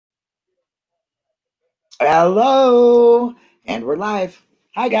Hello, and we're live.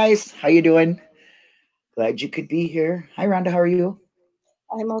 Hi guys, how you doing? Glad you could be here. Hi Rhonda, how are you?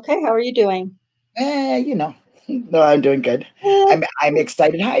 I'm okay. How are you doing? You know, no, I'm doing good. Eh, I'm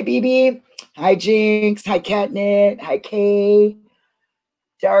excited. Hi BB. Hi Jinx. Hi Catnit. Hi Kay.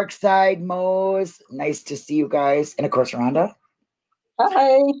 Dark Side Mose. Nice to see you guys, and of course Rhonda.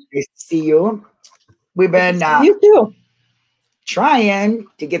 Hi. Nice to see you. We've Good to been see you too. trying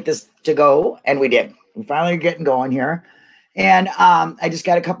to get this to go, and we did. We finally getting going here. And I just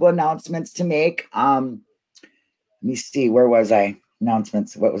got a couple announcements to make. Let me see, where was I?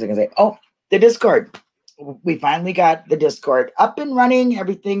 Announcements. What was I going to say? Oh, the Discord. We finally got the Discord up and running.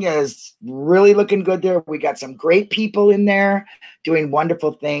 Everything is really looking good there. We got some great people in there doing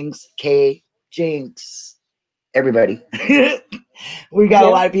wonderful things. Kay, Jinx, everybody. We got a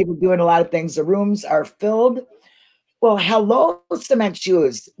Yeah. lot of people doing a lot of things. The rooms are filled. Well, hello, Cement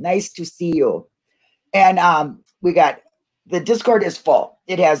Shoes. Nice to see you. And we got the Discord is full.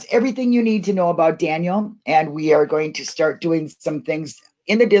 It has everything you need to know about Daniel. And we are going to start doing some things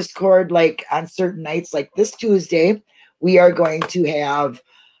in the Discord, like on certain nights, like this Tuesday. We are going to have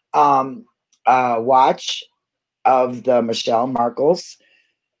a watch of the Michelle Markles,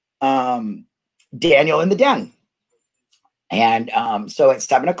 Daniel in the Den. And so at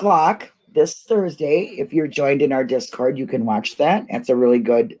 7 o'clock this Thursday, if you're joined in our Discord, you can watch that. It's a really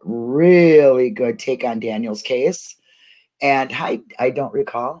good take on Daniel's case. And I don't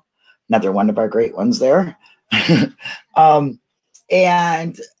recall, another one of our great ones there. um,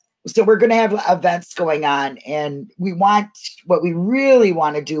 and so we're going to have events going on, and what we really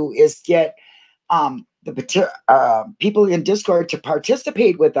want to do is get the people in Discord to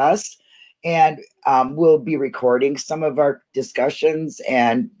participate with us. And we'll be recording some of our discussions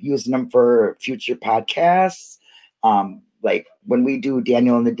and using them for future podcasts. Like when we do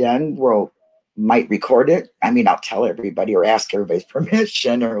Daniel in the Den, might record it. I mean, I'll tell everybody or ask everybody's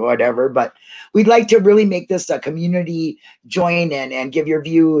permission or whatever, but we'd like to really make this a community join in and give your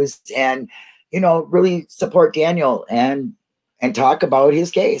views and, really support Daniel and talk about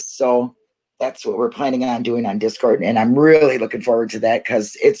his case. So that's what we're planning on doing on Discord. And I'm really looking forward to that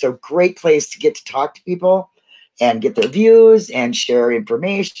because it's a great place to get to talk to people and get their views and share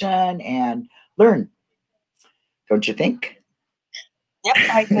information and learn. Don't you think? Yep,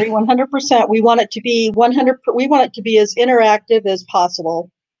 I agree 100%. We want it to be 100. We want it to be as interactive as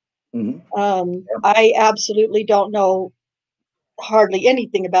possible. I absolutely don't know hardly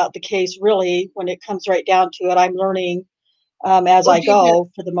anything about the case, really. When it comes right down to it, I'm learning as I go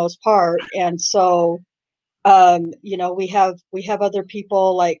for the most part. And so, we have other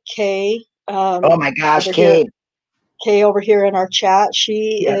people like Kay. Oh my gosh, Kay. Kay over here in our chat.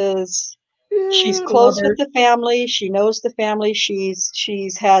 She's close with the family. She knows the family.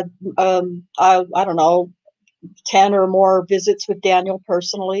 She's had I don't know, 10 or more visits with Daniel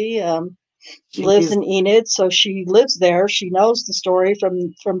personally. Lives in Enid, so she lives there. She knows the story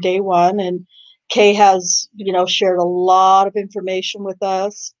from day one. And Kay has shared a lot of information with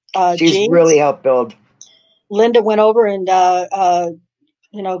us. She's Jinx, really helped build. Linda went over and got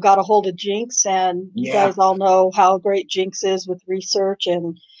a hold of Jinx, and you guys all know how great Jinx is with research.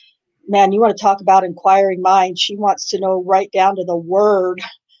 And man, you want to talk about inquiring mind. She wants to know right down to the word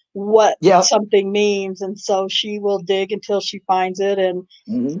what something means. And so she will dig until she finds it. And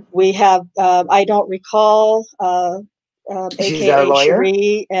we have, I don't recall, she's AKA our lawyer.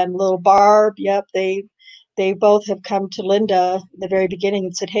 Cherie and little Barb. Yep. They both have come to Linda in the very beginning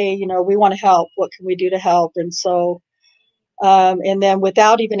and said, hey, we want to help. What can we do to help? And so, and then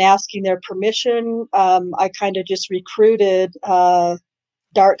without even asking their permission, I kind of just recruited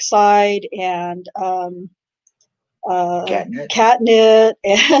Dark Side and Catnit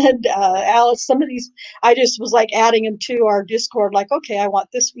and Alice. Some of these, I just was like adding them to our Discord. Like, okay, I want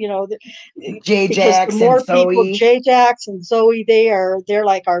this. J-Jax and Zoe. J-Jax and Zoe, they're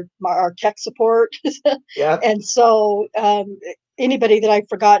like our tech support. Yep. And so anybody that I've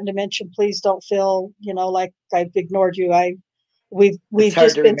forgotten to mention, please don't feel like I've ignored you. We've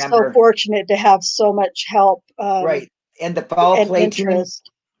just been so fortunate to have so much help. Right. And the foul play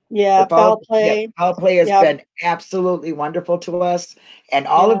interest. Yeah, foul play. Foul play has been absolutely wonderful to us. And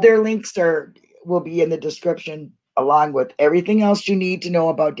all of their links will be in the description, along with everything else you need to know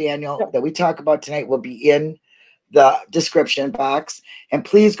about Daniel that we talk about tonight will be in the description box. And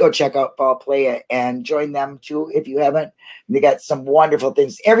please go check out Fall Play and join them too if you haven't. They got some wonderful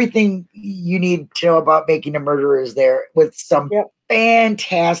things. Everything you need to know about making a murderer is there with some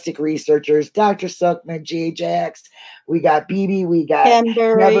fantastic researchers. Dr. Suckman, J. Jax, we got BB, we got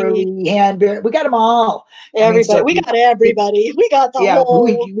Neverly, Hanberry, we got them all. Everybody, we got everybody. We got the whole.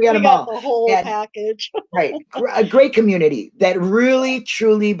 We got them all. The whole package. Right, a great community that really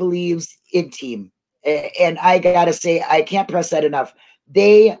truly believes in team. And I gotta say, I can't press that enough.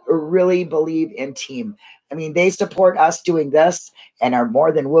 They really believe in team. I mean, they support us doing this and are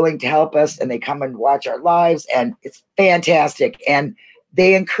more than willing to help us. And they come and watch our lives, and it's fantastic. And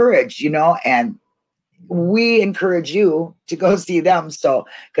they encourage, you know, and we encourage you to go see them. So,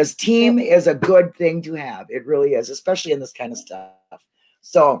 because team is a good thing to have. It really is, especially in this kind of stuff.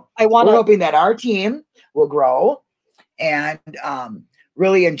 So we're hoping that our team will grow and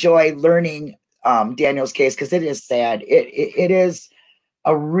really enjoy learning Daniel's case, because it is sad. It is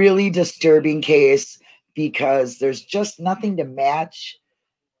a really disturbing case because there's just nothing to match.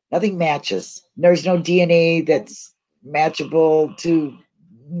 Nothing matches. There's no DNA that's matchable to,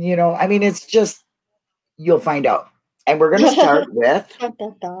 you know, I mean, it's just, you'll find out. And we're going to start with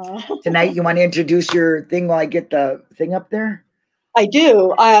tonight. You want to introduce your thing while I get the thing up there? I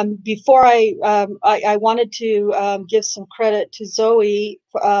do. Before I wanted to give some credit to Zoe,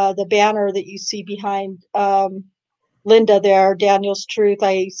 the banner that you see behind Linda there, Daniel's Truth.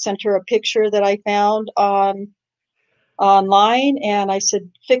 I sent her a picture that I found online, and I said,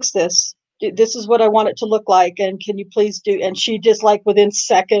 fix this. This is what I want it to look like, and can you please do? And she just, like, within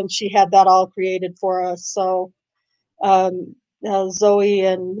seconds, she had that all created for us. So Zoe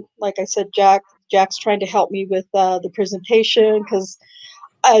and, like I said, Jack's trying to help me with the presentation, because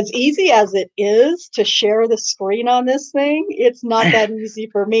as easy as it is to share the screen on this thing, it's not that easy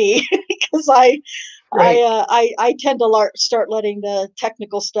for me, because I tend to start letting the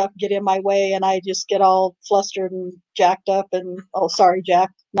technical stuff get in my way, and I just get all flustered and jacked up. And oh, sorry, Jack,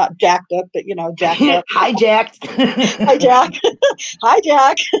 not jacked up, but, you know, jacked up. Hijacked. Hi, Jack. Hi,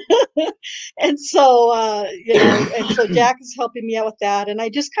 Jack. And so, you know, and so Jack is helping me out with that. And I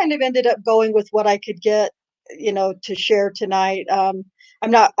just kind of ended up going with what I could get, you know, to share tonight. I'm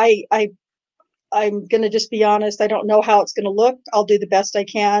going to just be honest. I don't know how it's going to look. I'll do the best I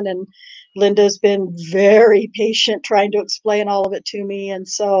can. And Linda's been very patient trying to explain all of it to me. And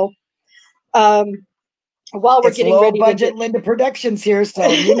so, while we're getting ready, low budget Linda Productions here, so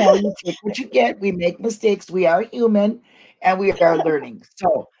you know, you take what you get. We make mistakes. We are human, and we are learning.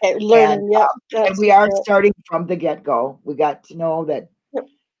 So learning, and we are starting from the get go. We got to know that,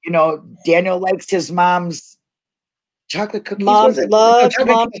 you know, Daniel likes his mom's chocolate cookies. Mom loves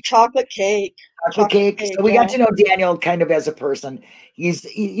mom's chocolate cake. Chocolate cake. So we got to know Daniel kind of as a person.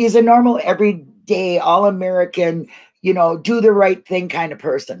 He's a normal, everyday, all-American, you know, do the right thing kind of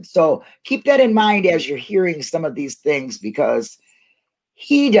person. So keep that in mind as you're hearing some of these things, because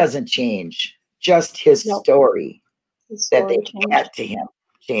he doesn't change, just his story that they get to him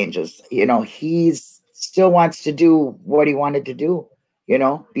changes. You know, he's still wants to do what he wanted to do, you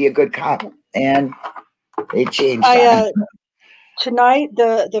know, be a good cop, and they changed. Tonight,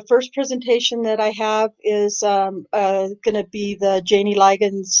 the first presentation that I have is going to be the Jannie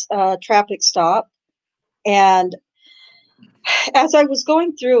Ligons traffic stop. And as I was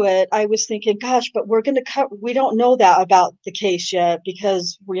going through it, I was thinking, gosh, but we don't know that about the case yet,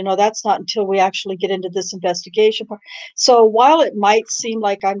 because, you know, that's not until we actually get into this investigation part. So while it might seem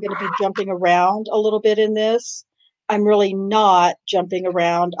like I'm going to be jumping around a little bit in this, I'm really not jumping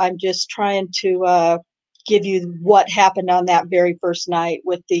around. I'm just trying to give you what happened on that very first night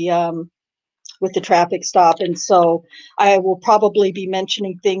with the traffic stop. And so I will probably be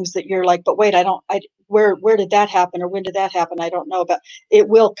mentioning things that you're like, but wait, where did that happen, or when did that happen? I don't know, but it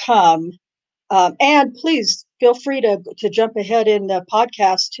will come. And please feel free to jump ahead in the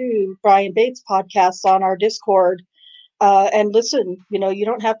podcast too, Brian Bates podcasts on our Discord, and listen. You know, you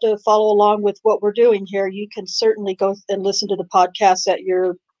don't have to follow along with what we're doing here. You can certainly go and listen to the podcast at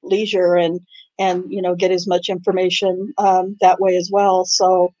your leisure, and you know, get as much information that way as well.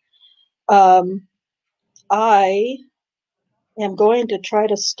 So I am going to try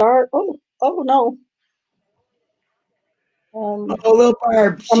to start. Oh no. Little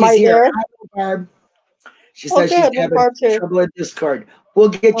Barb, she's here. Hi, Barb. She says she's having trouble with Discord. We'll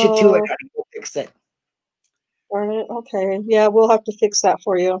get you to it, honey. We'll fix it. Okay. Yeah, we'll have to fix that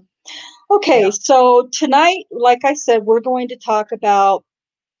for you. Okay, so tonight, like I said, we're going to talk about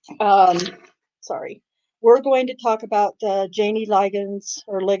we're going to talk about the Jannie Ligons,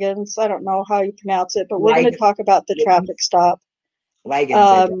 or Ligons. I don't know how you pronounce it, but we're going to talk about the traffic stop.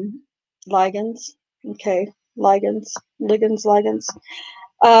 Ligons. Ligons. Okay. Ligons. I think it's like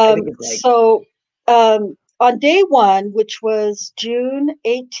So on day one, which was June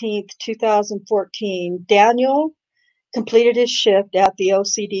 18th, 2014, Daniel completed his shift at the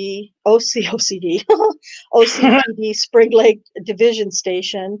OCPD Spring Lake Division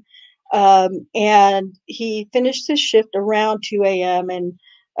Station. And he finished his shift around 2 a.m. And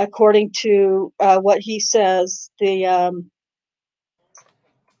according to what he says, he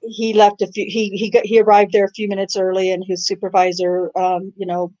left he arrived there a few minutes early, and his supervisor,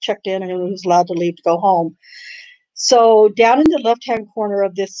 checked in, and he was allowed to leave to go home. So down in the left-hand corner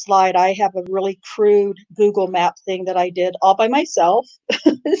of this slide, I have a really crude Google Map thing that I did all by myself.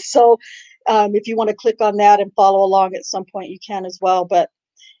 So if you want to click on that and follow along at some point, you can as well. But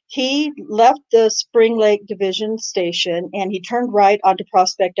he left the Spring Lake Division Station and he turned right onto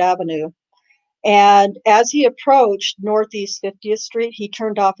Prospect Avenue. And as he approached Northeast 50th Street, he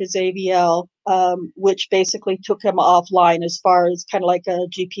turned off his AVL, which basically took him offline as far as kind of like a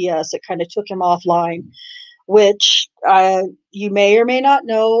GPS. It kind of took him offline, which you may or may not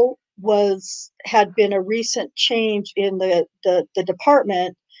know had been a recent change in the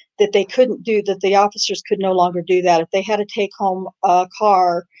department that they couldn't do, that the officers could no longer do that. If they had to take home a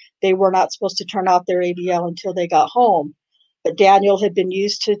car, they were not supposed to turn off their AVL until they got home. But Daniel had been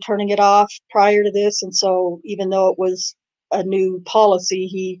used to turning it off prior to this, and so even though it was a new policy,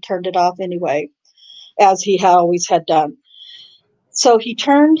 he turned it off anyway, as he always had done. So he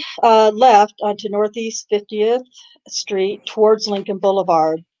turned left onto Northeast 50th Street towards Lincoln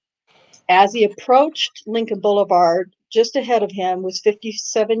Boulevard. As he approached Lincoln Boulevard, just ahead of him was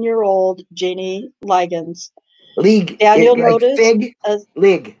 57-year-old Jannie Ligons. Daniel noticed fig.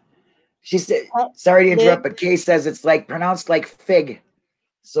 Lig. She said, sorry to interrupt, but Kay says it's like pronounced like fig.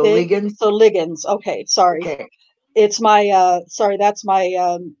 So Ligons. So Ligons. Okay, sorry. Okay. It's my sorry. That's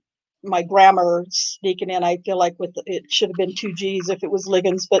my my grammar sneaking in. I feel like it should have been 2 G's if it was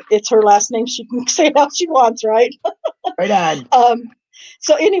Ligons, but it's her last name. She can say it how she wants, right? Right on.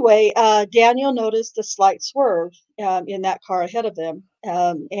 So anyway, Daniel noticed a slight swerve in that car ahead of him,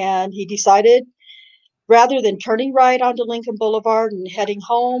 and he decided, rather than turning right onto Lincoln Boulevard and heading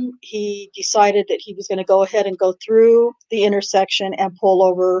home, he decided that he was going to go ahead and go through the intersection and pull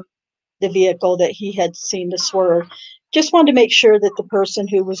over the vehicle that he had seen the swerve. Just wanted to make sure that the person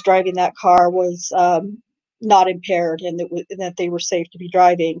who was driving that car was not impaired and that they were safe to be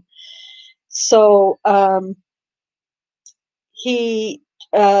driving. So he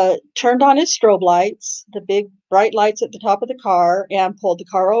turned on his strobe lights, the big bright lights at the top of the car, and pulled the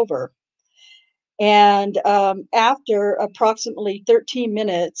car over. And after approximately 13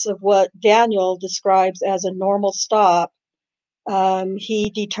 minutes of what Daniel describes as a normal stop, he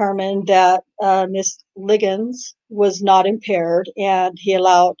determined that Miss Ligons was not impaired, and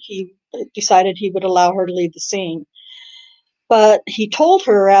he decided he would allow her to leave the scene. But he told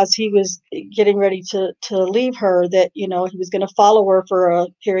her, as he was getting ready to leave her, that he was going to follow her for a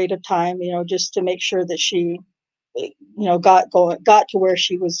period of time, just to make sure that she got to where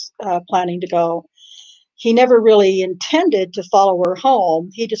she was planning to go. He never really intended to follow her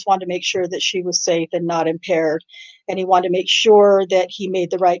home. He just wanted to make sure that she was safe and not impaired. And he wanted to make sure that he made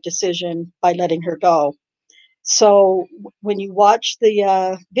the right decision by letting her go. So when you watch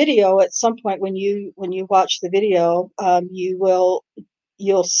the video, at some point when you watch the video,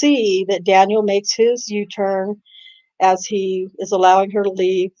 you'll see that Daniel makes his U-turn as he is allowing her to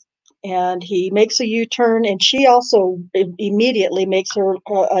leave. And he makes a U-turn, and she also immediately makes a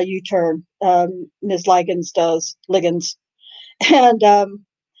U-turn. Ms. Ligons does. And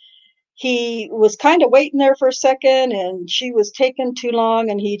he was kind of waiting there for a second, and she was taking too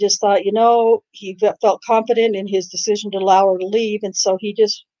long, and he just thought, he felt confident in his decision to allow her to leave, and so he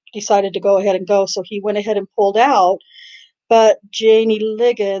just decided to go ahead and go. So he went ahead and pulled out, but Jannie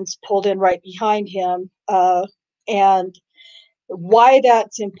Ligons pulled in right behind him, and why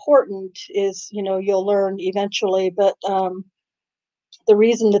that's important is, you'll learn eventually, but the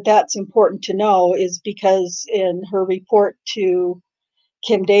reason that that's important to know is because in her report to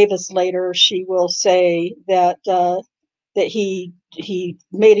Kim Davis later, she will say that he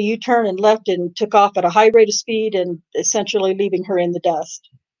made a U-turn and left and took off at a high rate of speed and essentially leaving her in the dust.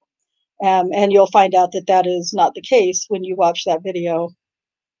 And you'll find out that that is not the case when you watch that video.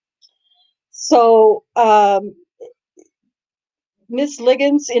 So Ms.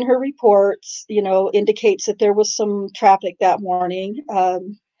 Ligons, in her reports, indicates that there was some traffic that morning,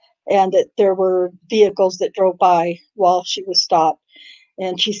 and that there were vehicles that drove by while she was stopped.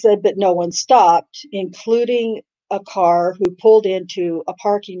 And she said that no one stopped, including a car who pulled into a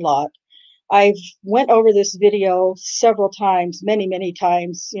parking lot. I've went over this video several times, many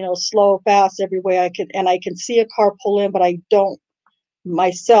times, you know, slow, fast, every way I could, and I can see a car pull in, but I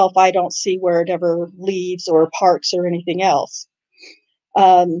don't see where it ever leaves or parks or anything else.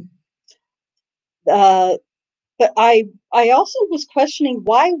 Um, uh, but I also was questioning,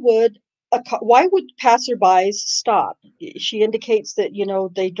 why would passerbys stop? She indicates that, you know,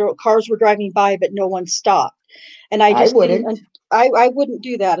 cars were driving by, but no one stopped. And I I just wouldn't. didn't, I wouldn't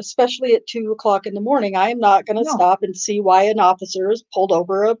do that, especially at 2 o'clock in the morning. I am not going to No. stop and see why an officer has pulled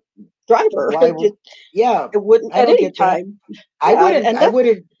over a driver. Why would, yeah, It wouldn't I at don't any get that. time. I Yeah, wouldn't, and I that's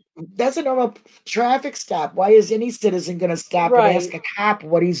wouldn't, that's a normal traffic stop. Why is any citizen going to stop and right. ask a cop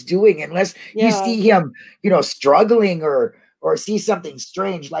what he's doing unless you Yeah, see him, you know, struggling or see something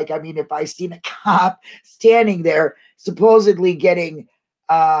strange? Like, I mean, if I seen a cop standing there supposedly getting,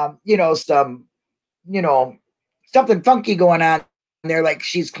 you know, you know, something funky going on there, like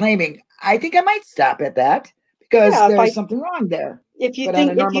she's claiming, I think I might stop at that because yeah. there's something wrong there. But on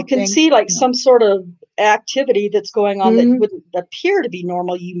a If you normal can thing, see like no. some sort of activity that's going on that Mhm. wouldn't appear to be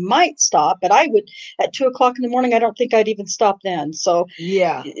normal, you might stop. But I would, at 2 o'clock in the morning, I don't think I'd even stop then. So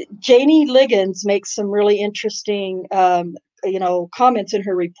Yeah. Jannie Ligons makes some really interesting, you know, comments in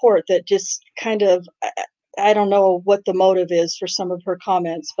her report that just kind of, I don't know what the motive is for some of her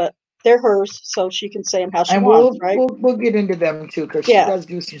comments, but they're hers, so she can say them how she And wants, right? we'll get into them too, because she Yeah. does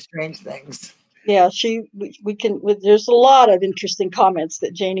do some strange things. Yeah, we can. There's a lot of interesting comments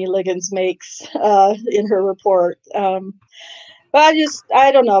that Jannie Ligons makes in her report. But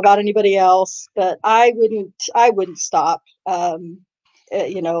I don't know about anybody else, but I wouldn't stop.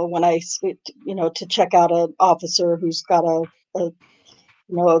 You know, when you know, to check out an officer who's got a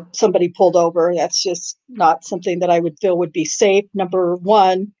you know, somebody pulled over. That's just not something that I would feel would be safe. Number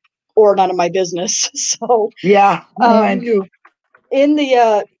one, or none of my business. So, Yeah, no, I um, do. in the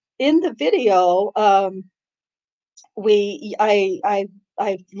uh, in the video, we I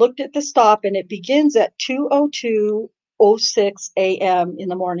looked at the stop, and it begins at 2:02:06 a.m. in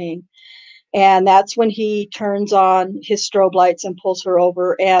the morning, and that's when he turns on his strobe lights and pulls her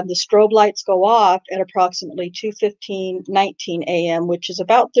over, and the strobe lights go off at approximately 2:15:19 a.m., which is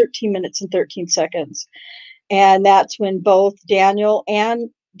about 13 minutes and 13 seconds. And that's when both Daniel and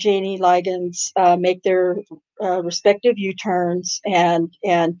Jannie Ligons make their respective U-turns and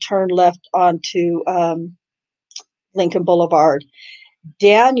turn left onto Lincoln Boulevard.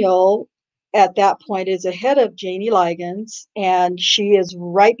 Daniel, at that point, is ahead of Jannie Ligons, and she is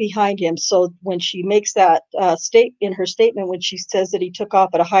right behind him. So when she makes that in her statement, when she says that he took off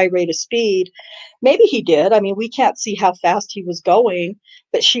at a high rate of speed, maybe he did. I mean, we can't see how fast he was going,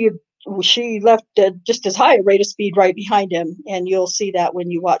 but she left just as high a rate of speed right behind him, and you'll see that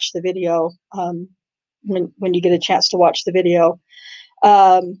when you watch the video. When you get a chance to watch the video.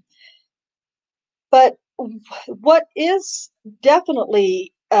 But what is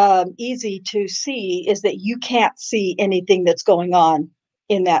definitely easy to see is that you can't see anything that's going on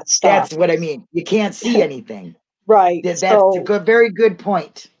in that stop. That's what I mean. You can't see anything. Right. That's a So very good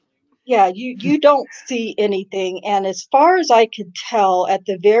point. yeah, you don't see anything. And as far as I could tell, at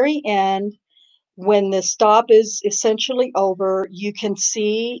the very end, when the stop is essentially over, you can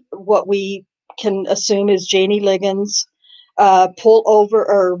see what we can assume is Jannie Ligons pull over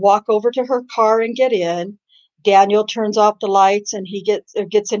or walk over to her car and get in. Daniel turns off the lights, and he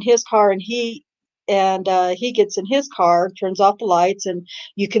gets in his car, and he gets in his car, turns off the lights, and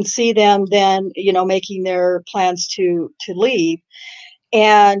you can see them then, you know, making their plans to leave.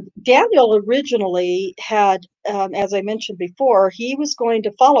 And Daniel originally had, as I mentioned before, he was going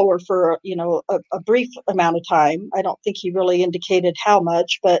to follow her for, you know, a brief amount of time. I don't think he really indicated how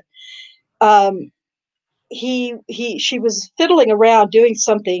much, but um, she was fiddling around doing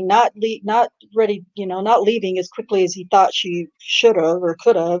something, not ready, you know, not leaving as quickly as he thought she should have or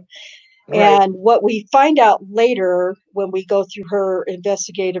could have. Right. And what we find out later when we go through her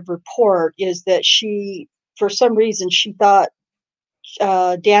investigative report is that she, for some reason, she thought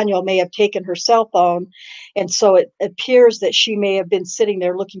Daniel may have taken her cell phone, and so it appears that she may have been sitting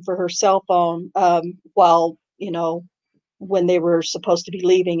there looking for her cell phone while, you know, when they were supposed to be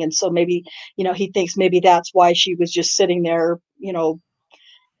leaving. And so maybe, you know, he thinks maybe that's why she was just sitting there, you know,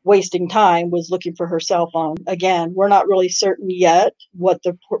 wasting time, was looking for her cell phone. Again, we're not really certain yet what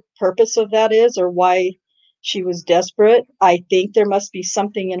the purpose of that is or why she was desperate. I think there must be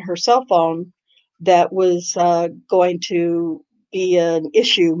something in her cell phone that was going to be an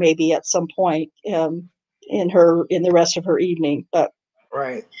issue maybe at some point in the rest of her evening.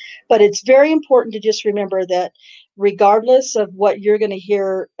 Right. But it's very important to just remember that regardless of what you're going to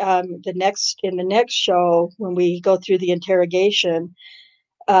hear in the next show when we go through the interrogation,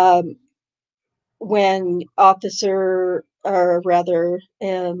 um, when officer, or rather,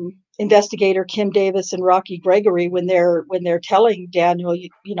 investigator Kim Davis and Rocky Gregory, when they're telling Daniel,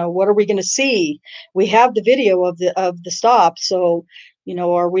 you know, what are we going to see? We have the video of the stop, so, you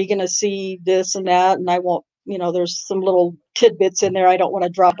know, are we going to see this and that? And I won't, you know, there's some little tidbits in there I don't want to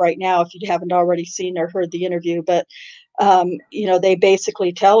drop right now if you haven't already seen or heard the interview, but you know, they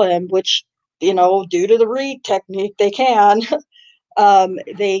basically tell him, which, you know, due to the read technique, they can.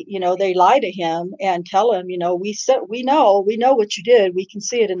 They, you know, they lie to him and tell him, you know, we know what you did. We can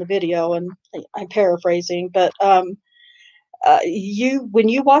see it in the video. And I'm paraphrasing, but when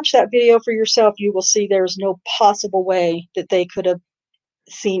you watch that video for yourself, you will see there's no possible way that they could have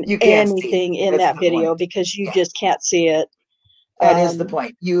seen anything in that video, because you just can't see it. That is the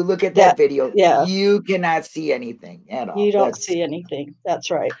point. You look at that video, you cannot see anything at all. You don't see anything.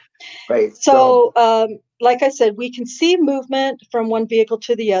 That's right. Right. So, like I said, we can see movement from one vehicle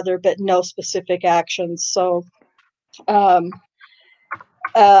to the other, but no specific actions. So,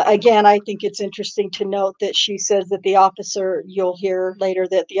 again, I think it's interesting to note that she says that the officer, you'll hear later,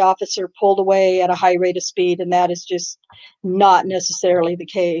 that the officer pulled away at a high rate of speed, and that is just not necessarily the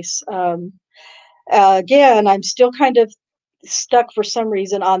case. Again, I'm still kind of stuck for some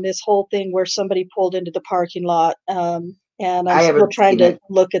reason on this whole thing where somebody pulled into the parking lot. And I'm still trying to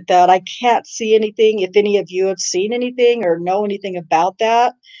look at that. I can't see anything. If any of you have seen anything or know anything about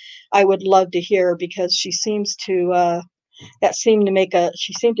that, I would love to hear, because she seems to she seemed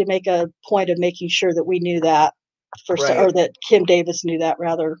to make a point of making sure that we knew that or that Kim Davis knew that,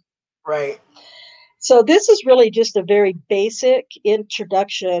 rather. Right. So this is really just a very basic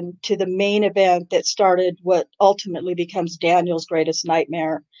introduction to the main event that started what ultimately becomes Daniel's greatest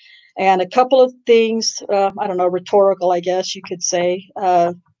nightmare. And a couple of things, I don't know, rhetorical, I guess you could say,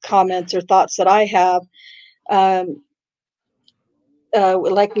 comments or thoughts that I have.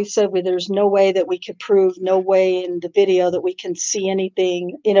 Like we said, there's no way that we could prove, no way in the video that we can see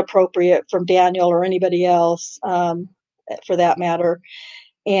anything inappropriate from Daniel or anybody else, for that matter.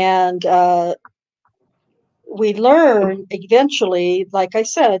 And we learn eventually, like I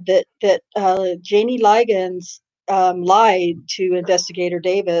said, that Jannie Ligons lied to Investigator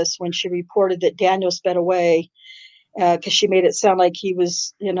Davis when she reported that Daniel sped away, because she made it sound like he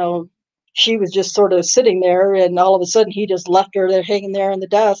was, you know, she was just sort of sitting there, and all of a sudden he just left her there hanging there in the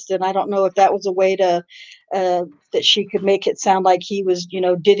dust. And I don't know if that was a way to that she could make it sound like he was, you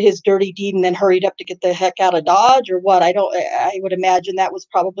know, did his dirty deed and then hurried up to get the heck out of Dodge, or what. I would imagine that was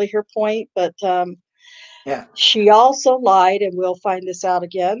probably her point, but yeah. She also lied, and we'll find this out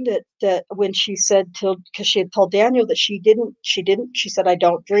again, that when she said because she had told Daniel that she said, I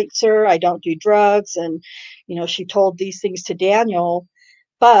don't drink, sir, I don't do drugs. And, you know, she told these things to Daniel,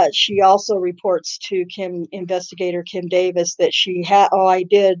 but she also reports to investigator Kim Davis that I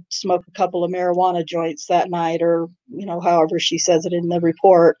did smoke a couple of marijuana joints that night, or, you know, however she says it in the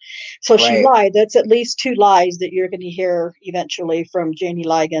report. So she lied. That's at least two lies that you're going to hear eventually from Jannie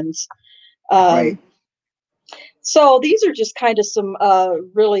Ligons. Right. So these are just kind of some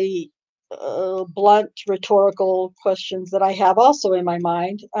really blunt rhetorical questions that I have also in my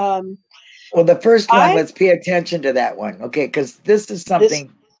mind. Well, the first one, let's pay attention to that one, okay? Because this is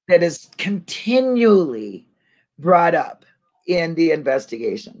something that is continually brought up in the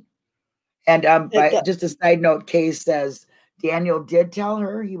investigation. And just a side note, Kay says Daniel did tell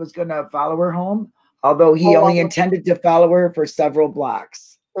her he was going to follow her home, although he only intended to follow her for several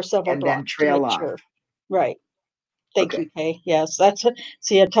blocks. And then trail off. Sure. Right. Thank you, Kay. Yes, that's it.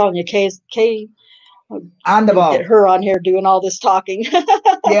 See, I'm telling you, Kay on the ball. Get her on here doing all this talking.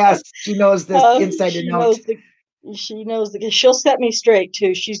 Yes, she knows this insider note. She knows she'll set me straight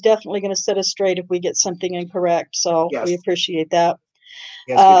too. She's definitely going to set us straight if we get something incorrect. So we appreciate that.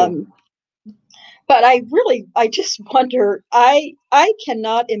 Yes, we do. But I just wonder, I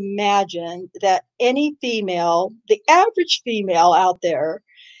cannot imagine that any female, the average female out there,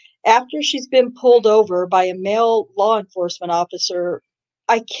 after she's been pulled over by a male law enforcement officer,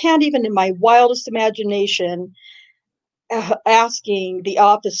 I can't even in my wildest imagination asking the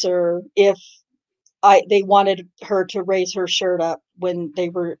officer if they wanted her to raise her shirt up when they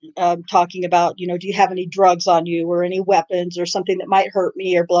were talking about, you know, do you have any drugs on you or any weapons or something that might hurt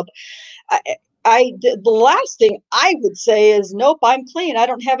me or blah, blah. The last thing I would say is, nope, I'm clean. I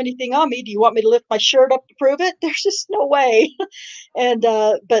don't have anything on me. Do you want me to lift my shirt up to prove it? There's just no way. And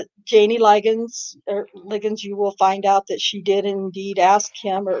but Jannie Ligons, you will find out that she did indeed ask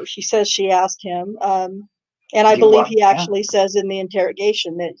him, or she says she asked him. And I believe he actually says in the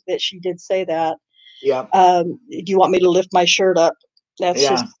interrogation that she did say that. Yeah. Do you want me to lift my shirt up? That's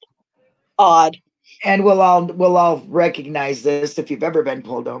just odd. And we'll all recognize this if you've ever been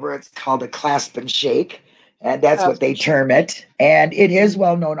pulled over. It's called a clasp and shake, and that's what they term it. And it is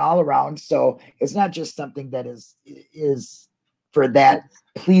well known all around. So it's not just something that is for that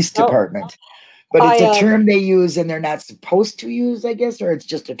police department, but it's a term they use, and they're not supposed to use, I guess, or it's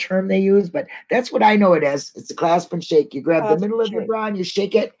just a term they use. But that's what I know it as. It's a clasp and shake. You grab the middle of your bra and you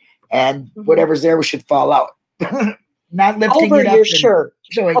shake it, and whatever's there should fall out. Not lifting over it up your shirt.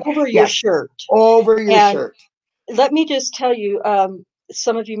 Showing, over your shirt. Over your shirt. Let me just tell you,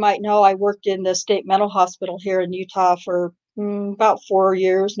 some of you might know I worked in the state mental hospital here in Utah for about 4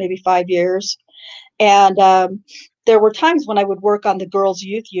 years, maybe 5 years. And there were times when I would work on the girls'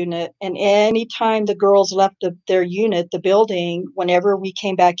 youth unit, and anytime the girls left their unit, the building, whenever we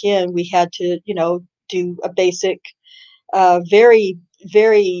came back in, we had to, do a basic, very,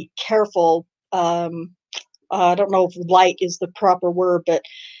 very careful, I don't know if light is the proper word, but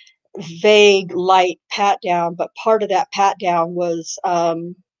vague, light pat down. But part of that pat down was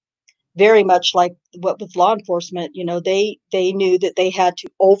very much like what with law enforcement. They knew that they had to,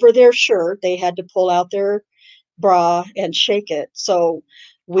 over their shirt, they had to pull out their bra and shake it. So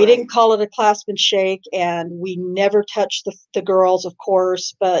we didn't call it a clasp and shake, and we never touched the girls, of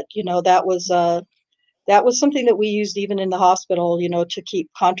course. But that was something that we used even in the hospital, to keep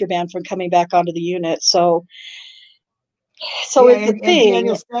contraband from coming back onto the unit. So it's a thing. And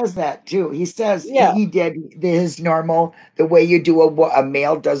Daniel says that too. He says he did his normal, the way you do a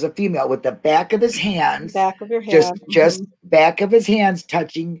male does a female, with the back of his hands, back of your hand, just back of his hands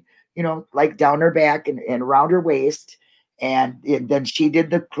touching, like down her back and around her waist. And then she did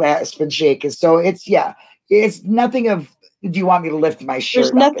the clasp and shake. And so it's nothing of, do you want me to lift my shirt?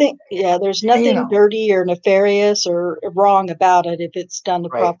 There's nothing, there's nothing dirty or nefarious or wrong about it if it's done the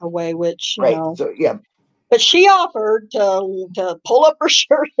proper way, which, So, but she offered to pull up her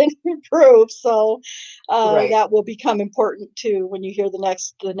shirt and improve. So that will become important too when you hear the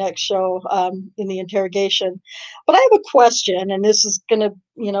next show in the interrogation. But I have a question, and this is going to,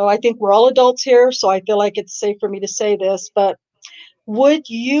 I think we're all adults here, so I feel like it's safe for me to say this, but would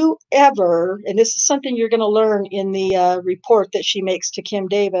you ever, and this is something you're going to learn in the report that she makes to Kim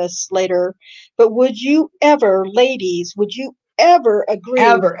Davis later, but would you ever, ladies, agree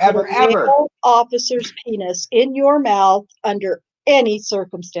ever officer's penis in your mouth under any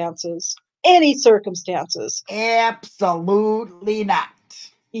circumstances? Any circumstances? Absolutely not.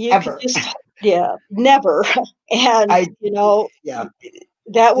 Ever. Never. And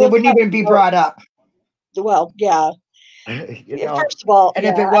that wouldn't even be brought up. Well, first of all, and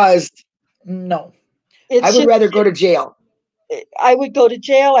if it was, no, I would rather go to jail. I would go to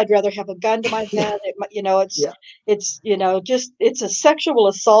jail. I'd rather have a gun to my head. It's a sexual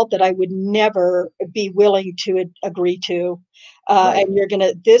assault that I would never be willing to agree to. And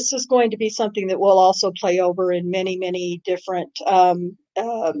this is going to be something that will also play over in many, many different, and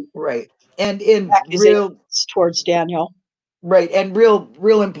in real towards Daniel. Right. And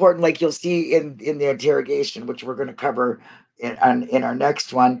real important, like you'll see in the interrogation, which we're going to cover in our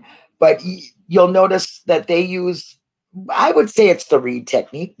next one. But you'll notice that they use, I would say it's the Reed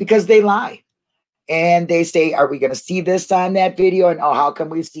technique, because they lie. And they say, are we going to see this on that video? And how come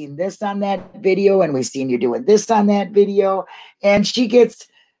we've seen this on that video? And we've seen you doing this on that video. And she gets,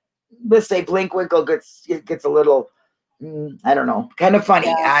 let's say Blinkwinkle gets a little, I don't know, kind of funny,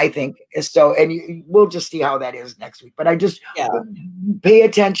 I think. So, and we'll just see how that is next week. But I just pay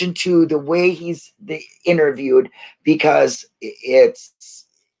attention to the way he's interviewed, because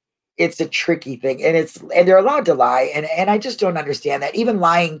it's a tricky thing, and they're allowed to lie, and I just don't understand that. Even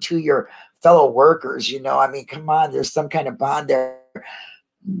lying to your fellow workers, I mean, come on, there's some kind of bond there.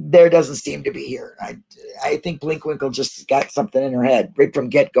 There doesn't seem to be here. I think Blinkwinkle just got something in her head right from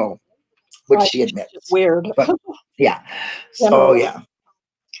get-go, which she admits. It's weird. But, So,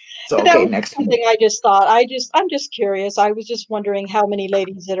 So, okay, next thing I just thought, I'm just curious. I was just wondering how many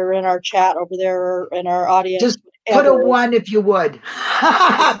ladies that are in our chat over there or in our audience. Just put a 1 if you would.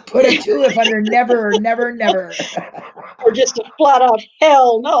 Put a 2 if under never. Or just a flat out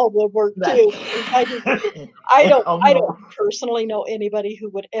hell no would work too. I don't personally know anybody who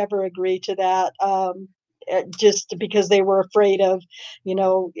would ever agree to that. Just because they were afraid of,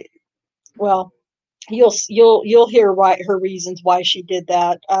 well, you'll hear her reasons why she did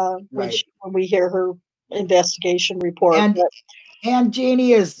that when we hear her investigation report. And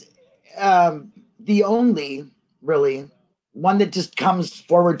Jannie is the only really one that just comes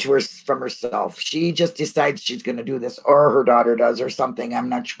forward to her from herself. She just decides she's going to do this, or her daughter does, or something. I'm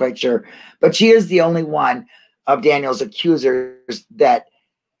not quite sure, but she is the only one of Daniel's accusers that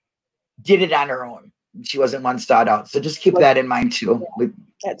did it on her own. she wasn't once thought out. So just keep that in mind too.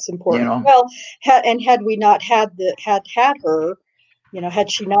 That's important. Well, had we not had her,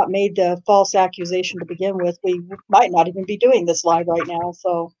 had she not made the false accusation to begin with, we might not even be doing this live right now.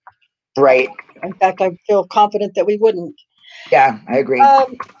 So, right. In fact, I feel confident that we wouldn't. Yeah, I agree.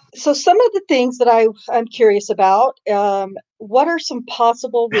 So some of the things that I'm curious about, what are some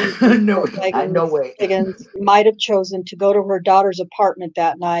possible reasons no way. Ligons might have chosen to go to her daughter's apartment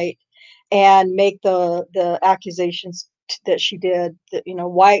that night and make the accusations that she did? That,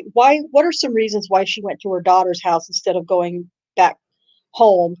 why? What are some reasons why she went to her daughter's house instead of going back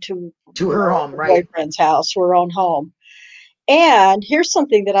home to her home, right? Boyfriend's house, her own home. And here's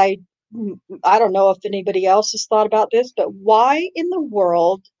something that I don't know if anybody else has thought about this, but why in the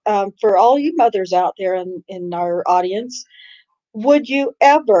world, for all you mothers out there in our audience, would you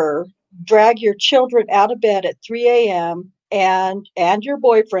ever drag your children out of bed at 3 a.m. and your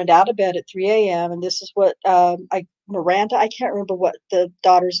boyfriend out of bed at 3 a.m.? And this is what Miranda, I can't remember what the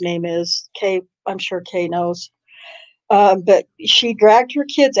daughter's name is. Kay, I'm sure Kay knows. But she dragged her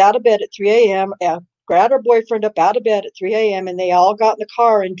kids out of bed at 3 a.m., grabbed her boyfriend up out of bed at 3 a.m., and they all got in the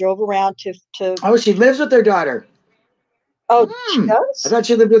car and drove around to Oh, she lives with her daughter. Oh, she does? I thought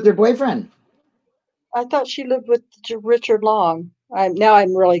she lived with her boyfriend. I thought she lived with Richard Long. Now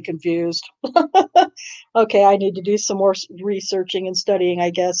I'm really confused. Okay, I need to do some more researching and studying, I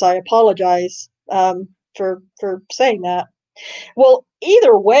guess. I apologize for saying that. Well,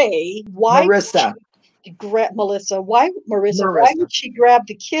 either way, why Marissa? Why would she grab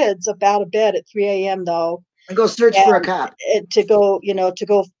the kids up out of bed at 3 a.m. though? And go search for a cop. To go to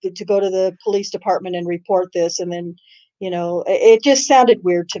the police department and report this, and then, it just sounded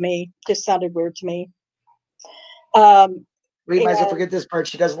weird to me. We might as well forget this part.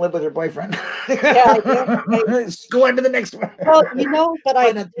 She doesn't live with her boyfriend. Yeah, go on to the next one. Well, but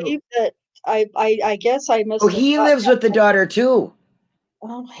I believe that I guess I must. Oh, he lives with the daughter too.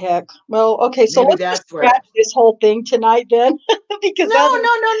 Oh heck! Well, okay, so maybe let's just scratch this whole thing tonight then, because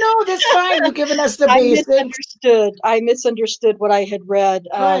no, that's fine. You're giving us the basics. I misunderstood what I had read.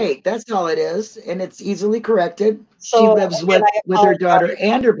 Right, that's all it is, and it's easily corrected. So, she lives with her daughter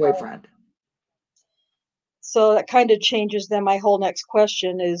and her boyfriend. So that kind of changes then my whole next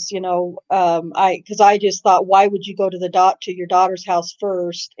question is, because I just thought, why would you go to to your daughter's house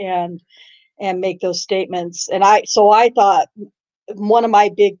first and make those statements? And I thought one of my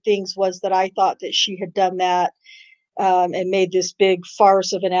big things was that I thought that she had done that and made this big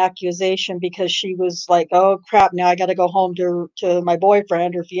farce of an accusation because she was like, oh crap, now I got to go home to my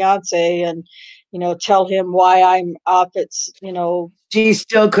boyfriend or fiance and tell him why I'm off. She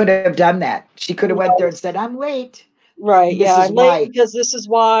still could have done that. She could have went there and said, I'm late. Right. Yeah, I'm late because this is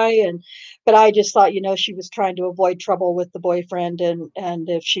why. But I just thought, she was trying to avoid trouble with the boyfriend, and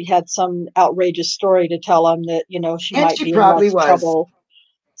if she had some outrageous story to tell him that, she might be in lots of trouble.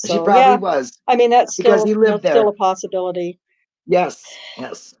 So, she probably was. I mean, that's because he lived there. Still a possibility. Yes.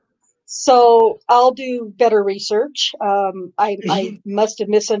 So I'll do better research. I must have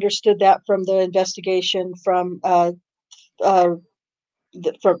misunderstood that from the investigation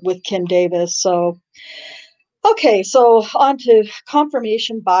with Kim Davis. So, okay, so on to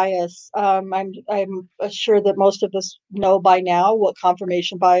confirmation bias. I'm sure that most of us know by now what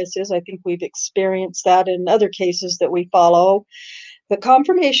confirmation bias is. I think we've experienced that in other cases that we follow. But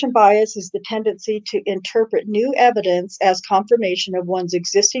confirmation bias is the tendency to interpret new evidence as confirmation of one's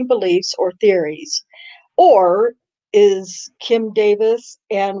existing beliefs or theories. Or is Kim Davis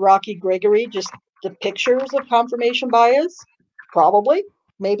and Rocky Gregory just the pictures of confirmation bias? Probably,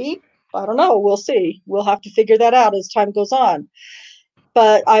 maybe. I don't know. We'll see. We'll have to figure that out as time goes on.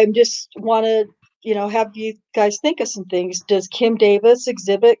 But I just want to, have you guys think of some things. Does Kim Davis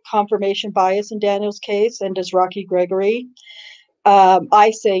exhibit confirmation bias in Daniel's case? And does Rocky Gregory?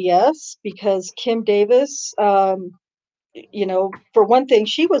 I say yes, because Kim Davis, for one thing,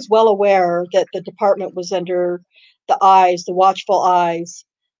 she was well aware that the department was under the watchful eyes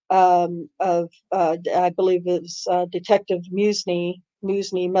of, I believe it was Detective Musney,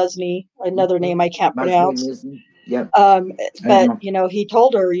 another name I can't pronounce. Yep. But he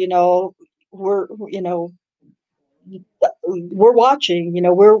told her, we're watching.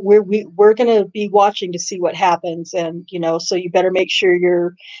 We're going to be watching to see what happens, and so you better make sure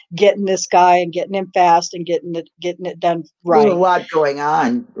you're getting this guy and getting him fast and getting it done right. There was a lot going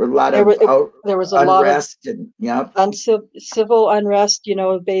on. There was a unrest lot of civil unrest.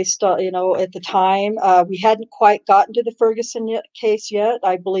 Based on at the time we hadn't quite gotten to the Ferguson case yet.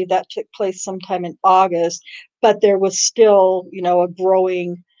 I believe that took place sometime in August, but there was still a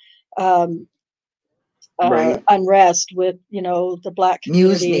growing Right. unrest with, you know, the Black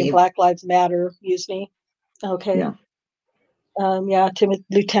community and Mutiny. Black Lives Matter mutiny. Okay. Yeah. Yeah,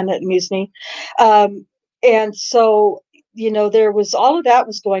 Lieutenant Mutiny. And so, you know, there was all of that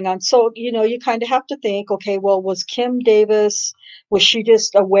was going on. So, you know, you kind of have to think, okay, well, was Kim Davis, was she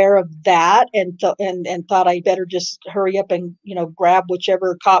just aware of that and thought I better just hurry up and, you know, grab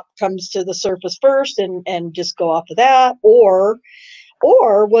whichever cop comes to the surface first and just go off of that? Or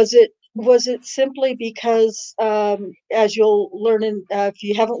was it simply because, as you'll learn in, if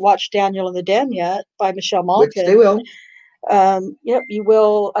you haven't watched Daniel and the Den yet by Michelle Which they Malkin, will. Yep, you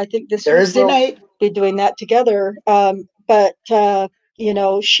will. I think this week Thursday we'll night. be doing that together. But you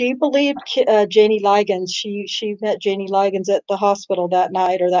know, she believed Jannie Ligons. She met Jannie Ligons at the hospital that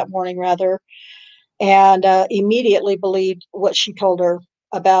night, or that morning rather, and immediately believed what she told her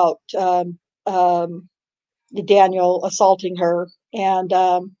about Daniel assaulting her. And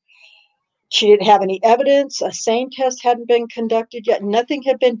she didn't have any evidence. A SANE test hadn't been conducted yet. Nothing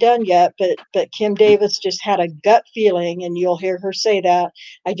had been done yet, but Kim Davis just had a gut feeling, and you'll hear her say that.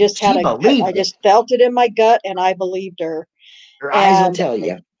 I just She believed I it. just felt it in my gut, and I believed her. Her eyes will And tell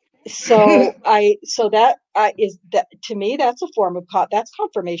you. so that is that to me, that's a form of that's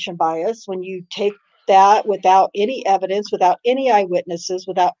confirmation bias when you take that without any evidence, without any eyewitnesses,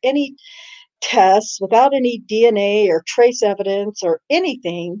 without any tests, without any DNA or trace evidence or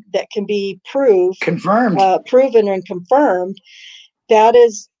anything that can be Confirmed. proven and confirmed. That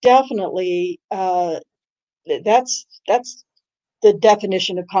is definitely that's the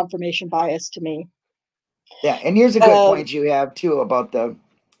definition of confirmation bias to me. Yeah, and here's a good point you have too about the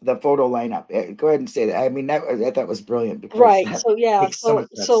photo lineup. Go ahead and say that. I mean, I thought was brilliant because right. that So yeah. makes so much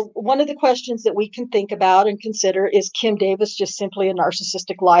sense. So one of the questions that we can think about and consider is Kim Davis just simply a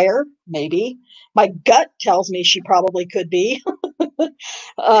narcissistic liar? Maybe. My gut tells me she probably could be.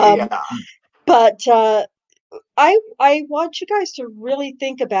 Yeah. But I want you guys to really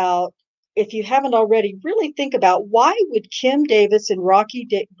think about, if you haven't already, really think about why would Kim Davis and Rocky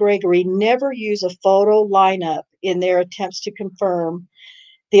Gregory never use a photo lineup in their attempts to confirm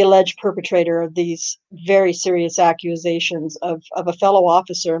the alleged perpetrator of these very serious accusations of a fellow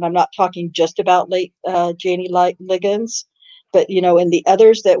officer. And I'm not talking just about late Jannie Ligons, but you know, in the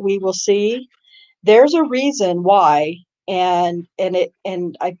others that we will see, there's a reason why. And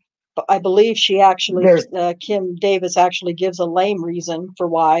I believe she actually, Kim Davis actually gives a lame reason for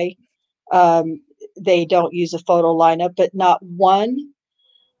why they don't use a photo lineup, but not one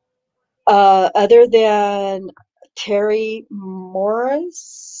other than Terry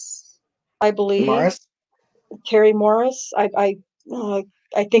Morris, I believe. Morris? Terry Morris. I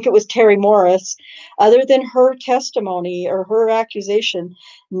think it was Terry Morris. Other than her testimony or her accusation,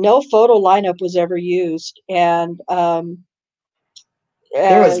 no photo lineup was ever used. And there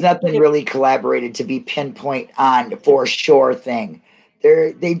was nothing really collaborated to be pinpoint on for sure thing.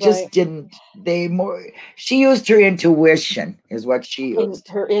 They just right. didn't. She used her intuition, is what she used.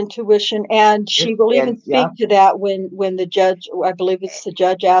 Her intuition, and she will even speak to that when the judge, I believe it's the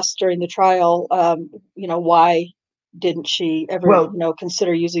judge, asked during the trial, you know, why didn't she ever, you know,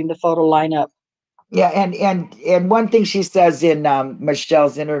 consider using the photo lineup? Yeah, and one thing she says in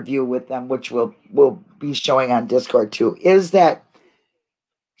Michelle's interview with them, which we'll be showing on Discord too, is that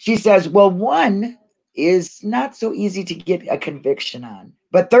she says, well, one is not so easy to get a conviction on,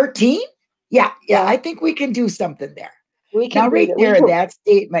 but 13, yeah, I think we can do something there. We can now, right there, that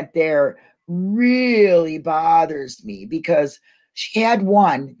statement there really bothers me because she had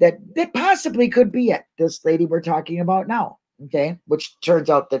one that possibly could be it. This lady we're talking about now, okay, which turns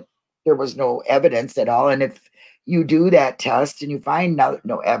out that there was no evidence at all. And if you do that test and you find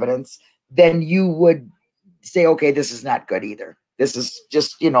no evidence, then you would say, okay, this is not good either. This is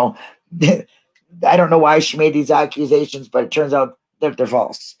just, you know, I don't know why she made these accusations, but it turns out that they're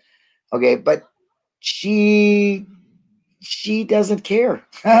false. Okay, but she doesn't care.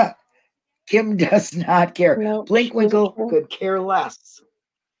 Kim does not care. No, Blinkwinkle could care less.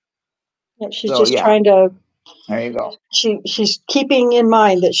 She's just trying to. There you go. She's keeping in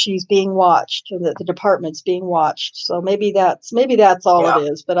mind that she's being watched and that the department's being watched. So maybe that's all it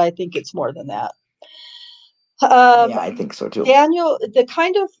is. But I think it's more than that. Yeah, I think so too. Daniel, the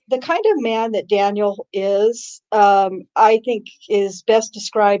kind of man that Daniel is, I think is best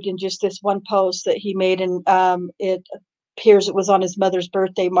described in just this one post that he made, and it appears it was on his mother's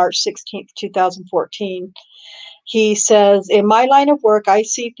birthday, March 16th, 2014. He says, in my line of work, I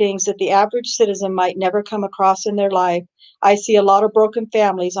see things that the average citizen might never come across in their life. I see a lot of broken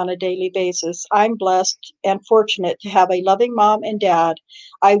families on a daily basis. I'm blessed and fortunate to have a loving mom and dad.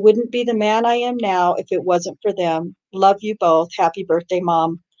 I wouldn't be the man I am now if it wasn't for them. Love you both. Happy birthday,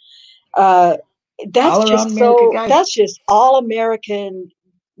 Mom. that's all just around America so, guy. that's just all American,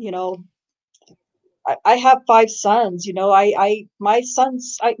 you know. I have 5 sons, you know, my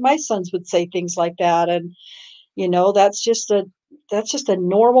sons would say things like that. And, you know, that's just a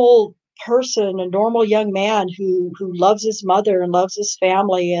normal person, a normal young man who loves his mother and loves his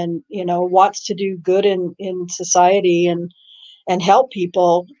family and, you know, wants to do good in society and help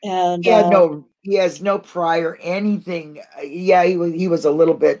people. And, He has no prior anything. Yeah, he was a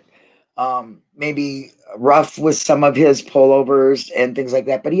little bit maybe rough with some of his pullovers and things like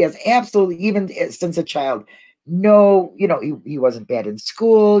that, but he has absolutely, even since a child, no, you know, he wasn't bad in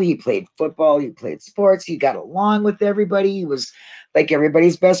school. He played football, he played sports, he got along with everybody. He was like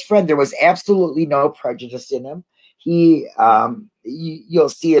everybody's best friend. There was absolutely no prejudice in him. He you'll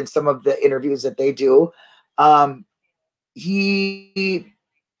see in some of the interviews that they do, he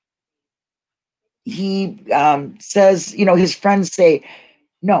says, you know, his friends say,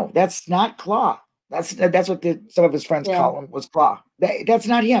 no, that's not Claw. That's what some of his friends call him, was Claw. That's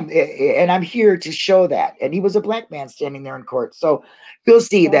not him. And I'm here to show that. And he was a black man standing there in court. So you'll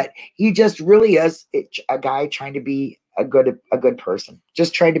see that he just really is a guy trying to be a good person,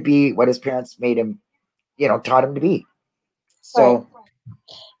 just trying to be what his parents made him, you know, taught him to be. So,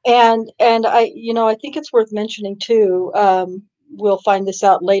 and I, you know, I think it's worth mentioning too. We'll find this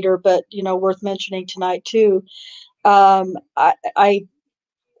out later, but, you know, worth mentioning tonight too.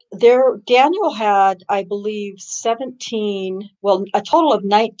 Daniel had, I believe, 17, well, a total of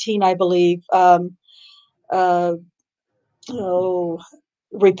 19, I believe,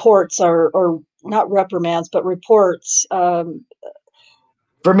 reports or not reprimands, but reports for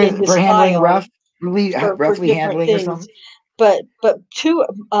in his handling file for roughly different handling or things. something. But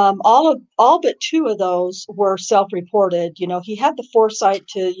all but 2 of those were self-reported. You know, he had the foresight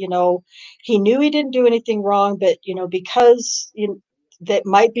to, you know, he knew he didn't do anything wrong, but, you know, because, you know, that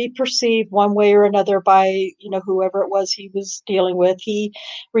might be perceived one way or another by, you know, whoever it was he was dealing with, he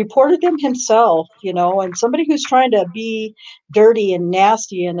reported them himself, you know. And somebody who's trying to be dirty and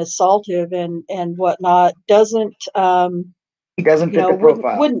nasty and assaultive and whatnot doesn't, He doesn't you fit know, the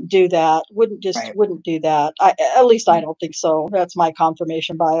profile. wouldn't do that. Right. Wouldn't do that. At least I don't think so. That's my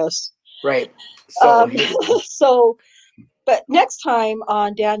confirmation bias. Right. So, So, but next time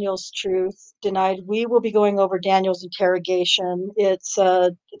on Daniel's Truth Denied, we will be going over Daniel's interrogation. It's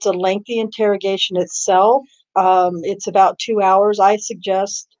a lengthy interrogation itself. It's about 2 hours. I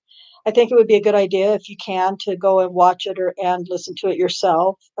think it would be a good idea, if you can, to go and watch it and listen to it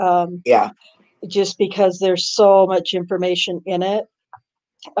yourself. yeah. Just because there's so much information in it.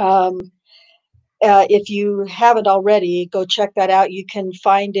 If you haven't already, go check that out. You can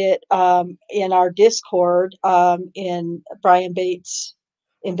find it in our Discord, in Brian Bates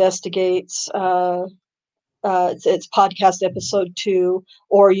Investigates. It's podcast episode 2,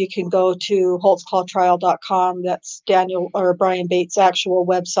 or you can go to holtzclawtrial.com. That's Daniel or Brian Bates' actual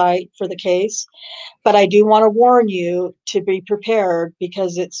website for the case. But I do want to warn you to be prepared,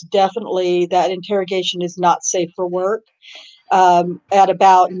 because it's definitely, that interrogation is not safe for work. At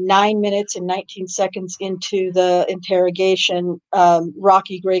about 9 minutes and 19 seconds into the interrogation,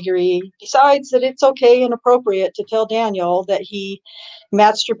 Rocky Gregory decides that it's okay and appropriate to tell Daniel that he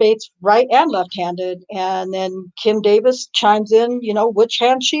masturbates right and left-handed. And then Kim Davis chimes in, you know, which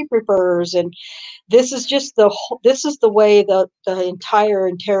hand she prefers. And this is the way the entire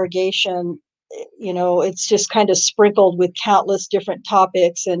interrogation, you know, it's just kind of sprinkled with countless different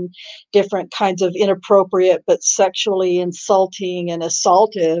topics and different kinds of inappropriate but sexually insulting and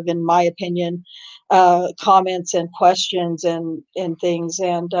assaultive, in my opinion, comments and questions and things.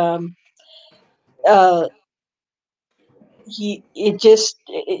 And while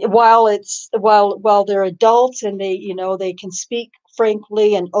they're adults and they, you know, they can speak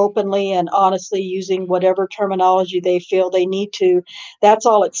frankly and openly and honestly using whatever terminology they feel they need to, that's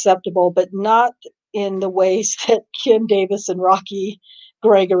all acceptable, but not in the ways that Kim Davis and Rocky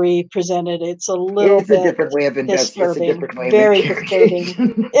Gregory presented. It's a little bit different way of disturbing, very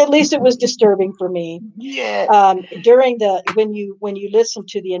disturbing. At least it was disturbing for me. Yeah. During when you listen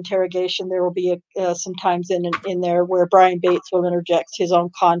to the interrogation, there will be some times in there where Brian Bates will interject his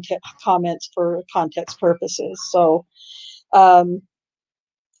own comments for context purposes. So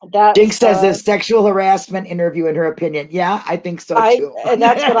Jinx says this sexual harassment interview, in her opinion. Yeah, I think so too. And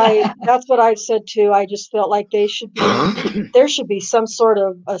that's what I've said too. I just felt like there should be some sort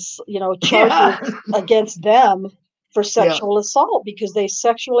of charges against them for sexual assault, because they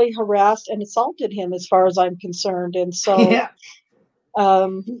sexually harassed and assaulted him, as far as I'm concerned. And so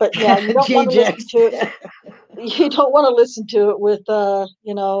but yeah, you don't want to listen to it. You don't want to listen to it with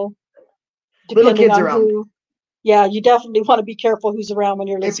little kids on around. Yeah, you definitely want to be careful who's around when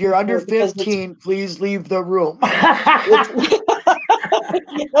you're listening. If you're under to it, 15, please leave the room.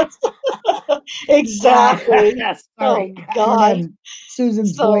 Yes. Exactly. Sorry. Oh I don't God. have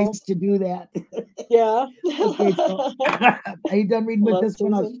Susan's voice to do that. Yeah. Okay, so are you done reading with Love this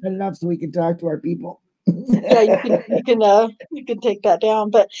one? I'll Susan. shut it off so we can talk to our people. Yeah, you can take that down.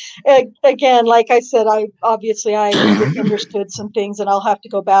 But again, like I said, I misunderstood some things, and I'll have to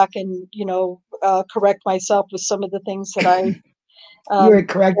go back and correct myself with some of the things that I. You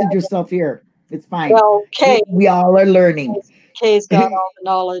corrected yourself here. It's fine. Well, we all are learning. Kay's got all the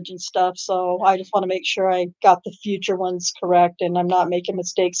knowledge and stuff, so I just want to make sure I got the future ones correct and I'm not making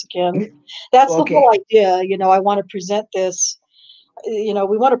mistakes again. That's the whole idea. I want to present this. We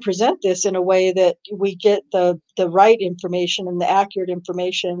want to present this in a way that we get the right information and the accurate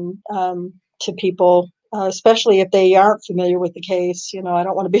information to people, especially if they aren't familiar with the case. I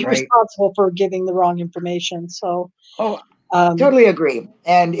don't want to be responsible for giving the wrong information. So, totally agree.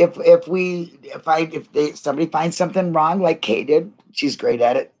 And if somebody finds something wrong, like Kay did, she's great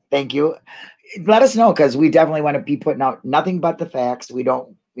at it. Thank you. Let us know, because we definitely want to be putting out nothing but the facts. We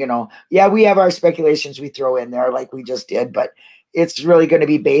don't, we have our speculations we throw in there like we just did, but it's really going to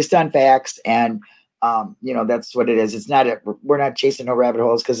be based on facts. And, that's what it is. It's not, we're not chasing no rabbit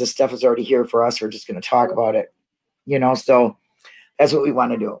holes, because this stuff is already here for us. We're just going to talk about it, so that's what we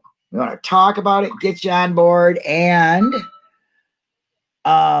want to do. We want to talk about it, get you on board, and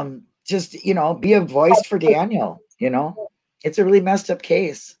just, be a voice for Daniel. It's a really messed up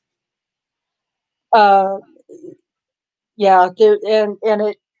case. Yeah,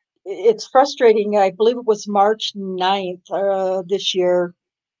 it's frustrating. I believe it was March 9th this year.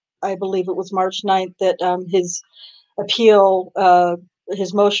 I believe it was March 9th that his appeal,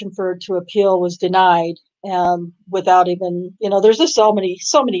 his motion to appeal was denied without even, there's just so many,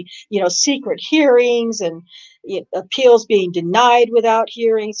 secret hearings and appeals being denied without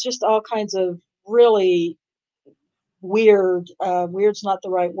hearings, just all kinds of really weird's not the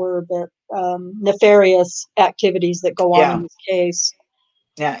right word, but nefarious activities that go on in this case.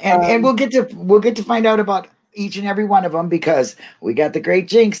 Yeah, and we'll get to find out about each and every one of them, because we got the great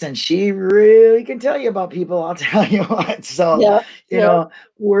Jinx, and she really can tell you about people. I'll tell you what. So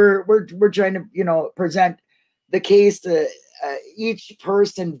we're trying to present the case to each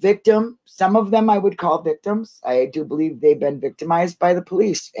person victim. Some of them I would call victims. I do believe they've been victimized by the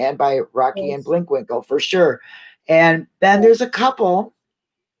police and by Rocky and Blinkwinkle for sure. And then there's a couple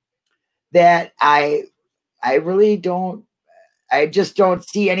that I really don't. I just don't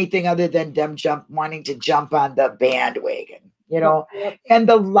see anything other than them wanting to jump on the bandwagon, and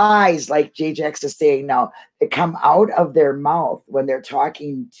the lies, like J-Jax is saying now, that come out of their mouth when they're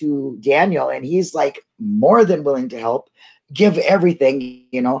talking to Daniel, and he's like more than willing to help, give everything,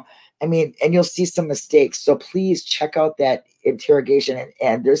 I mean, and you'll see some mistakes. So please check out that interrogation.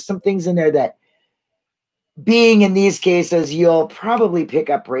 And there's some things in there that, being in these cases, you'll probably pick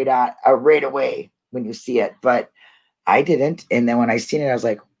up right away when you see it. But I didn't. And then when I seen it, I was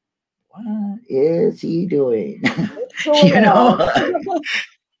like, what is he doing?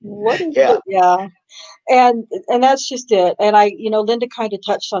 What is it? Yeah. And that's just it. And Linda kind of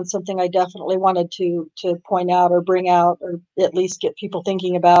touched on something I definitely wanted to point out or bring out, or at least get people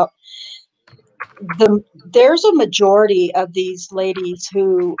thinking about. There's a majority of these ladies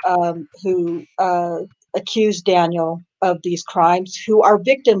who accuse Daniel of these crimes, who are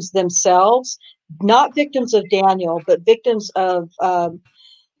victims themselves, not victims of Daniel, but victims of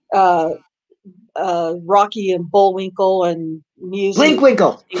Rocky and Bullwinkle and music,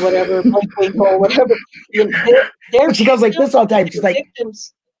 Blinkwinkle, whatever, Blinkwinkle, whatever. She goes like this all the time. She's like,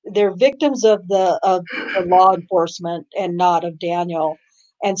 they're victims of the law enforcement and not of Daniel.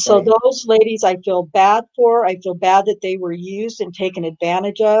 And so those ladies, I feel bad for. I feel bad that they were used and taken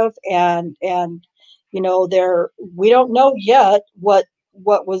advantage of. And we don't know yet what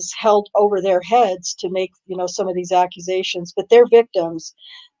was held over their heads to make, some of these accusations, but they're victims.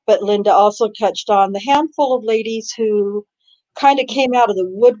 But Linda also touched on the handful of ladies who kind of came out of the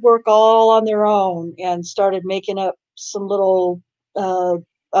woodwork all on their own and started making up some little of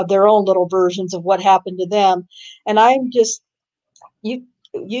their own little versions of what happened to them. And I'm just,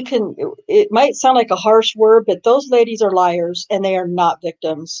 it might sound like a harsh word, but those ladies are liars and they are not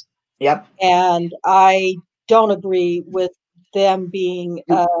victims. Yep. And I don't agree with them being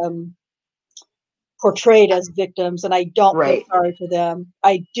portrayed as victims, and I don't feel sorry for them.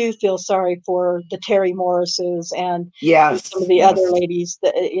 I do feel sorry for the Terry Morrises and some of the other ladies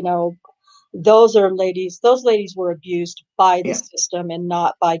that, those ladies were abused by the system and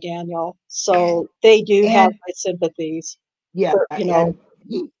not by Daniel. So they do have my sympathies. Yeah.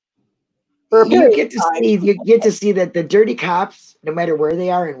 For a period you get to see that the dirty cops, no matter where they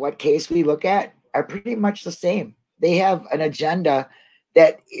are and what case we look at, are pretty much the same. They have an agenda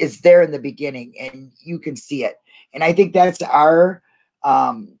that is there in the beginning, and you can see it. And I think that's our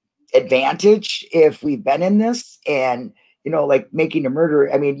advantage if we've been in this, and like making a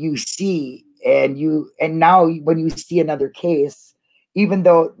murder. I mean, you see, and now when you see another case, even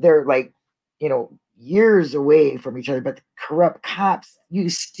though they're like, years away from each other, but the corrupt cops, you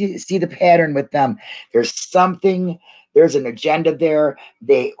see the pattern with them. There's an agenda there.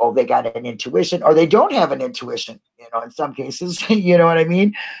 They got an intuition, or they don't have an intuition, in some cases, you know what I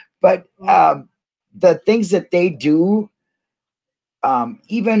mean? But the things that they do,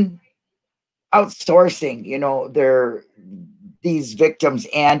 even outsourcing, these victims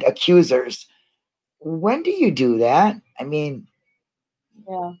and accusers. When do you do that? I mean,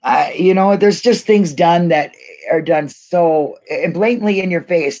 there's just things done that are done so blatantly in your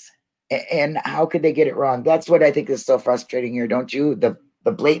face, and how could they get it wrong? That's what I think is so frustrating here, don't you? The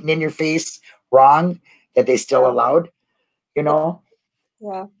blatant in your face wrong that they still allowed, Yeah,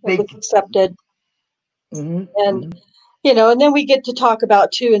 it was accepted. Mm-hmm, and and then we get to talk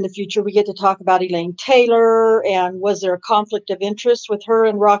about too, in the future, we get to talk about Elaine Taylor, and was there a conflict of interest with her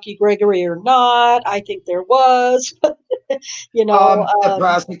and Rocky Gregory or not? I think there was. The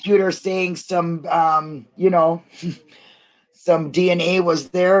prosecutor saying some some DNA was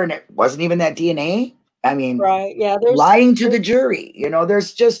there, and it wasn't even that DNA. I mean, right? Yeah, there's lying to the jury.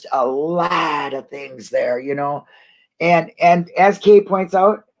 There's just a lot of things there. And as Kay points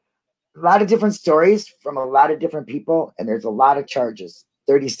out, a lot of different stories from a lot of different people, and there's a lot of charges.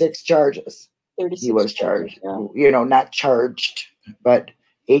 36 charges. 36 he was charged. Yeah. Not charged, but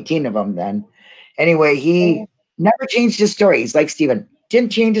 18 of them. Then, anyway, he never changed his story. He's like Stephen,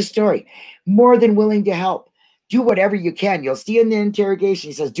 didn't change his story. More than willing to help. Do whatever you can. You'll see in the interrogation,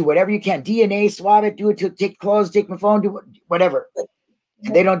 he says, do whatever you can. DNA, swab it, do it, to take clothes, take my phone, do whatever.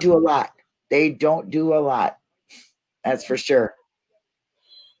 And they don't do a lot. They don't do a lot. That's for sure.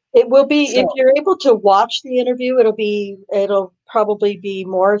 It will be, if you're able to watch the interview, it'll probably be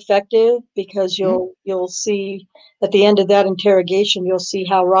more effective, because you'll see at the end of that interrogation, you'll see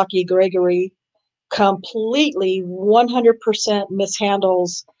how Rocky Gregory completely 100%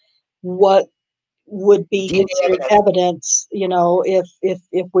 mishandles what would be considered evidence,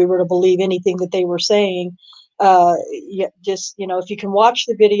 if we were to believe anything that they were saying. If you can watch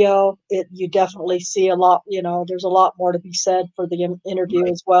the video, you definitely see a lot. There's a lot more to be said for the interview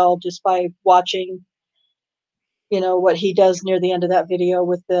as well, just by watching what he does near the end of that video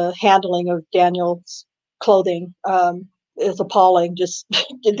with the handling of Daniel's clothing. Is appalling. Just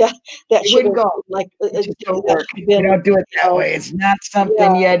that should go like it don't work. You don't do it that way. It's not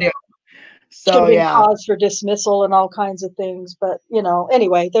something you do. So cause for dismissal and all kinds of things. But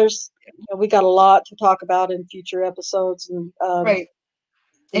anyway, there's we got a lot to talk about in future episodes, and right.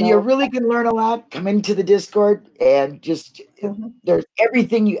 And you really can learn a lot. Come into the Discord, and just there's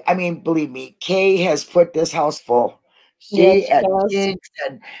everything believe me, Kay has put this house full. She and Jinx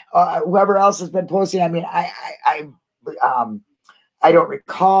and whoever else has been posting. I don't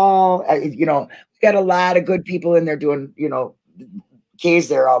recall. We got a lot of good people in there doing. Kay's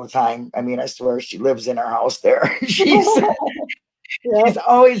there all the time. I swear she lives in our house there. She's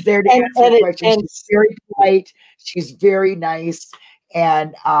always there to answer questions. She's very polite. She's very nice.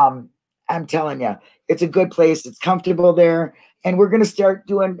 And I'm telling you, it's a good place. It's comfortable there. And we're going to start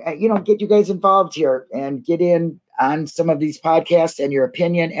doing, get you guys involved here and get in on some of these podcasts and your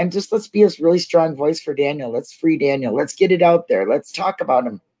opinion. And just let's be a really strong voice for Daniel. Let's free Daniel. Let's get it out there. Let's talk about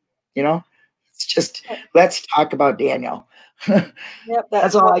him. Let's talk about Daniel. Yep,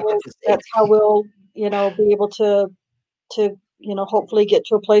 that's all I get to say. That's how we'll, be able to hopefully get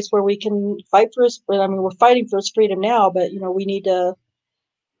to a place where we can fight for his. We're fighting for his freedom now, but we need a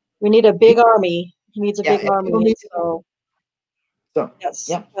big army. He needs a big army. So yes,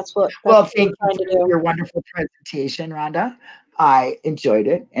 that's thank you for your wonderful presentation, Rhonda. I enjoyed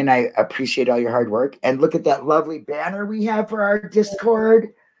it, and I appreciate all your hard work. And look at that lovely banner we have for our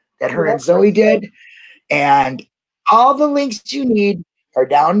Discord that her and Zoe did. And all the links you need are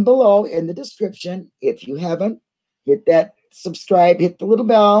down below in the description. If you haven't, hit that subscribe, hit the little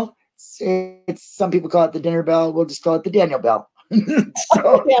bell. It's some people call it the dinner bell. We'll just call it the Daniel bell.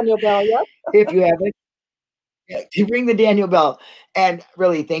 Daniel bell, yep. If you haven't, you ring the Daniel bell. And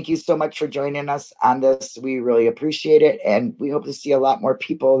really, thank you so much for joining us on this. We really appreciate it. And we hope to see a lot more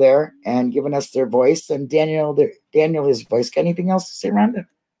people there and giving us their voice. And Daniel, his voice. Got anything else to say, Rhonda?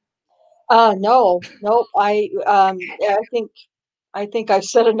 No. I think I think I've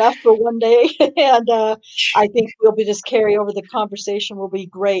said enough for one day, and I think we'll be just carry over the conversation. Will be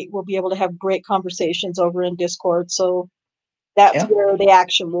great. We'll be able to have great conversations over in Discord. So that's where the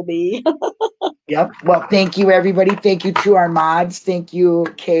action will be. Yep. Well, thank you, everybody. Thank you to our mods. Thank you,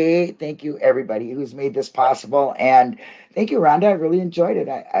 Kay. Thank you, everybody who's made this possible. And thank you, Rhonda. I really enjoyed it.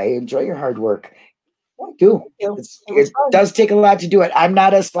 I enjoy your hard work. I do. It does take a lot to do it. I'm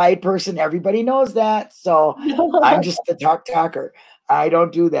not a slide person. Everybody knows that. So I'm just the talker. I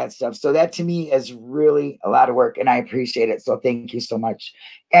don't do that stuff. So that to me is really a lot of work, and I appreciate it. So thank you so much.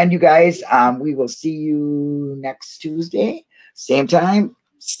 And you guys, we will see you next Tuesday. Same time,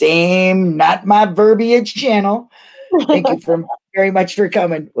 same Not My Verbiage channel. Thank you very much for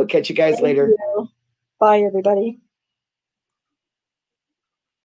coming. We'll catch you guys later. Bye, everybody.